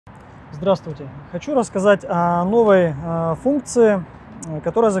Здравствуйте! Хочу рассказать о новой функции,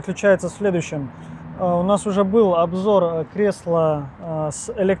 которая заключается в следующем. У нас уже был обзор кресла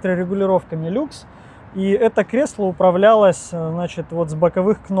с электрорегулировками люкс, и это кресло управлялось, вот с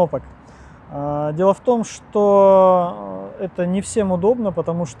боковых кнопок. Дело в том, что это не всем удобно,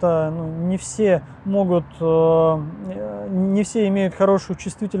 потому что не все имеют хорошую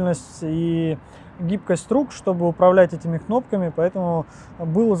чувствительность и гибкость рук, чтобы управлять этими кнопками, поэтому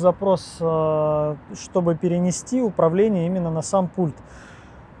был запрос, чтобы перенести управление именно на сам пульт.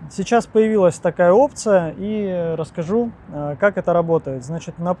 Сейчас появилась такая опция, и расскажу, как это работает.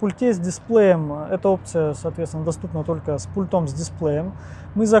 Значит, на пульте с дисплеем эта опция, соответственно, доступна только с пультом с дисплеем.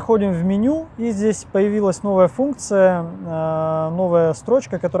 Мы заходим в меню, и здесь появилась новая функция, новая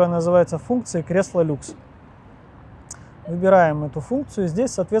строчка, которая называется функции кресло люкс. Выбираем эту функцию.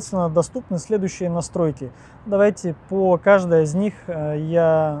 Здесь, соответственно, доступны следующие настройки. Давайте по каждой из них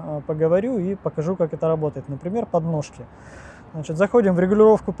я поговорю и покажу, как это работает. Например, подножки. Значит, заходим в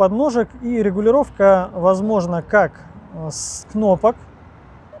регулировку подножек, и регулировка возможна как с кнопок,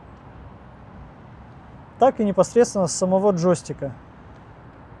 так и непосредственно с самого джойстика.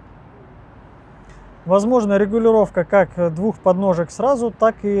 Возможна регулировка как двух подножек сразу,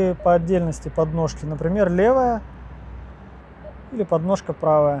 так и по отдельности подножки. Например, левая или подножка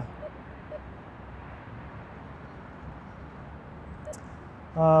правая.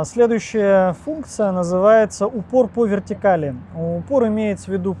 Следующая функция называется упор по вертикали. Упор имеется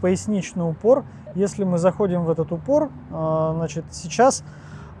в виду поясничный упор. Если мы заходим в этот упор, сейчас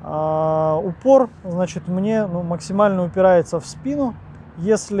упор, мне максимально упирается в спину.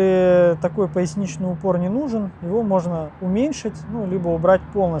 Если такой поясничный упор не нужен, его можно уменьшить, либо убрать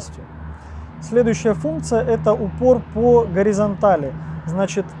полностью. Следующая функция — это упор по горизонтали.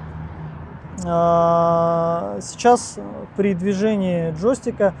 Сейчас при движении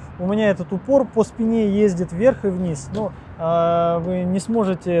джойстика у меня этот упор по спине ездит вверх и вниз. Вы не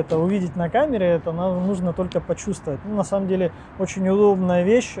сможете это увидеть на камере, это нужно только почувствовать. На самом деле очень удобная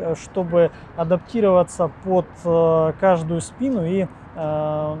вещь, чтобы адаптироваться под каждую спину и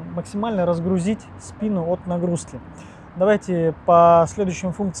максимально разгрузить спину от нагрузки. Давайте по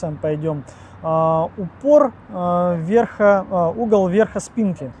следующим функциям пойдем. Упор угол верха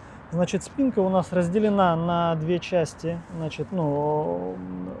спинки. Спинка у нас разделена на две части.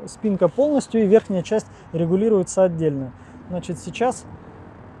 Спинка полностью, и верхняя часть регулируется отдельно. Сейчас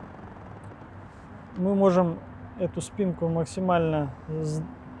мы можем эту спинку максимально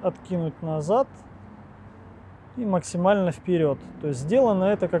откинуть назад и максимально вперед. То есть сделано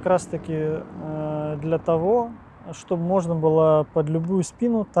это как раз таки для того, чтобы можно было под любую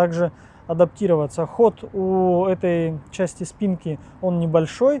спину также адаптироваться. Ход у этой части спинки он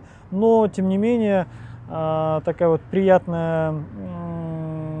небольшой, но тем не менее такая вот приятная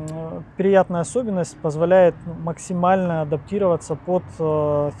особенность позволяет максимально адаптироваться под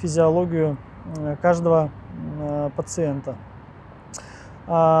физиологию каждого пациента.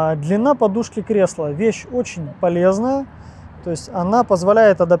 Длина подушки кресла — вещь очень полезная, то есть она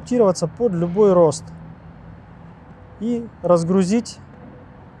позволяет адаптироваться под любой рост и разгрузить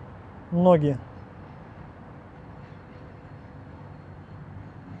ноги.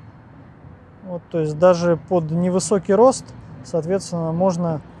 То есть даже под невысокий рост, соответственно,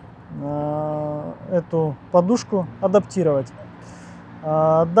 можно эту подушку адаптировать.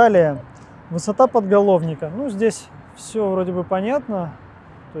 Далее, высота подголовника. Здесь все вроде бы понятно.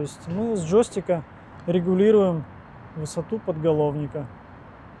 То есть мы с джойстика регулируем высоту подголовника.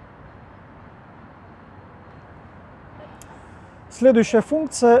 Следующая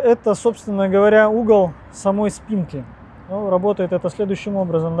функция — это, собственно говоря, угол самой спинки. Работает это следующим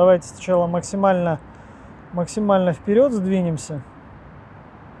образом. Давайте сначала максимально вперед сдвинемся.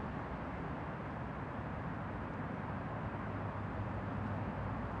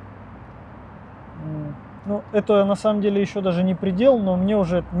 Это на самом деле еще даже не предел, но мне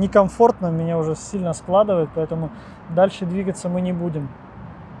уже некомфортно, меня уже сильно складывает, поэтому дальше двигаться мы не будем.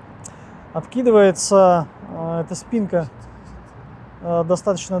 Откидывается эта спинка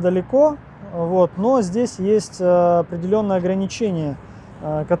достаточно далеко, но здесь есть определенные ограничения,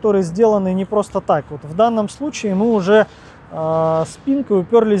 которые сделаны не просто так. В данном случае мы уже спинкой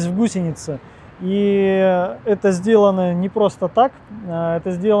уперлись в гусеницы, и это сделано не просто так,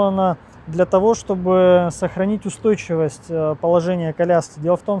 это сделано для того, чтобы сохранить устойчивость положения коляски.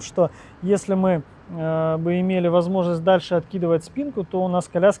 Дело в том, что если мы бы имели возможность дальше откидывать спинку, то у нас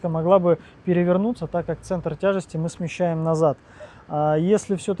коляска могла бы перевернуться, так как центр тяжести мы смещаем назад.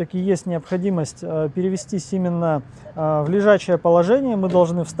 Если все-таки есть необходимость перевестись именно в лежачее положение, мы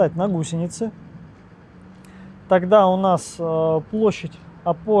должны встать на гусеницы. Тогда у нас площадь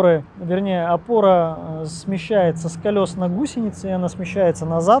опоры, вернее, опора смещается с колес на гусеницы, и она смещается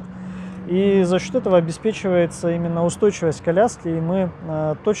назад. И за счет этого обеспечивается именно устойчивость коляски, и мы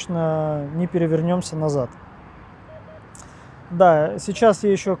точно не перевернемся назад. Да, сейчас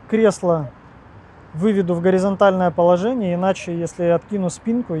я еще кресло выведу в горизонтальное положение, иначе, если я откину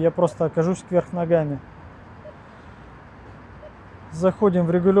спинку, я просто окажусь кверх ногами. Заходим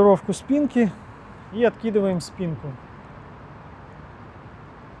в регулировку спинки и откидываем спинку.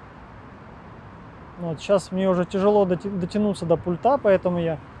 Вот, сейчас мне уже тяжело дотянуться до пульта, поэтому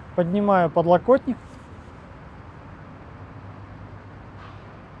я поднимаю подлокотник.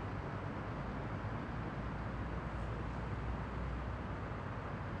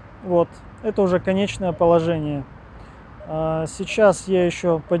 Вот, это уже конечное положение. Сейчас я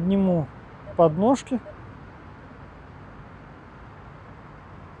еще подниму подножки.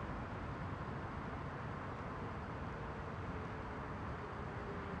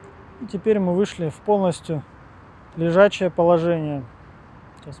 И теперь мы вышли в полностью лежачее положение.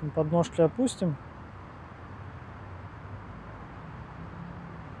 Сейчас мы подножки опустим.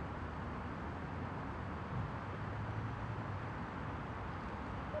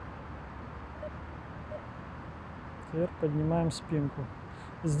 Теперь поднимаем спинку.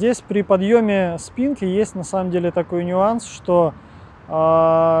 Здесь при подъеме спинки есть на самом деле такой нюанс, что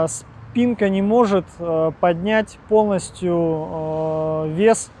спинка не может поднять полностью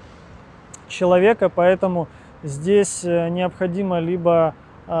вес человека, поэтому здесь необходима либо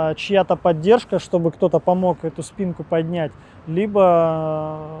чья-то поддержка, чтобы кто-то помог эту спинку поднять,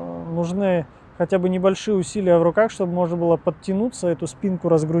 либо нужны хотя бы небольшие усилия в руках, чтобы можно было подтянуться, эту спинку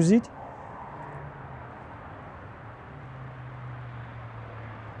разгрузить.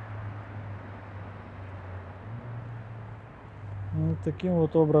 Вот таким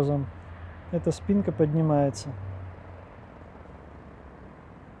вот образом эта спинка поднимается.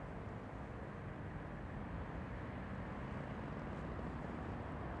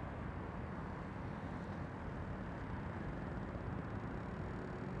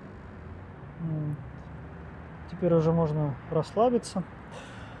 Теперь уже можно расслабиться.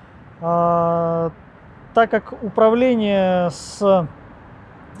 Так как управление с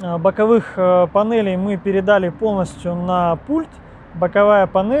боковых панелей мы передали полностью на пульт, боковая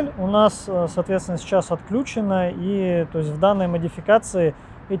панель у нас, соответственно, сейчас отключена, и то есть в данной модификации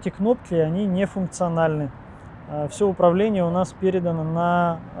эти кнопки, они не функциональны. Все управление у нас передано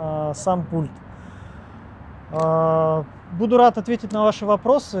на сам пульт. Буду рад ответить на ваши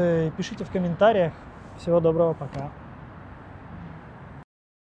вопросы. Пишите в комментариях. Всего доброго, пока.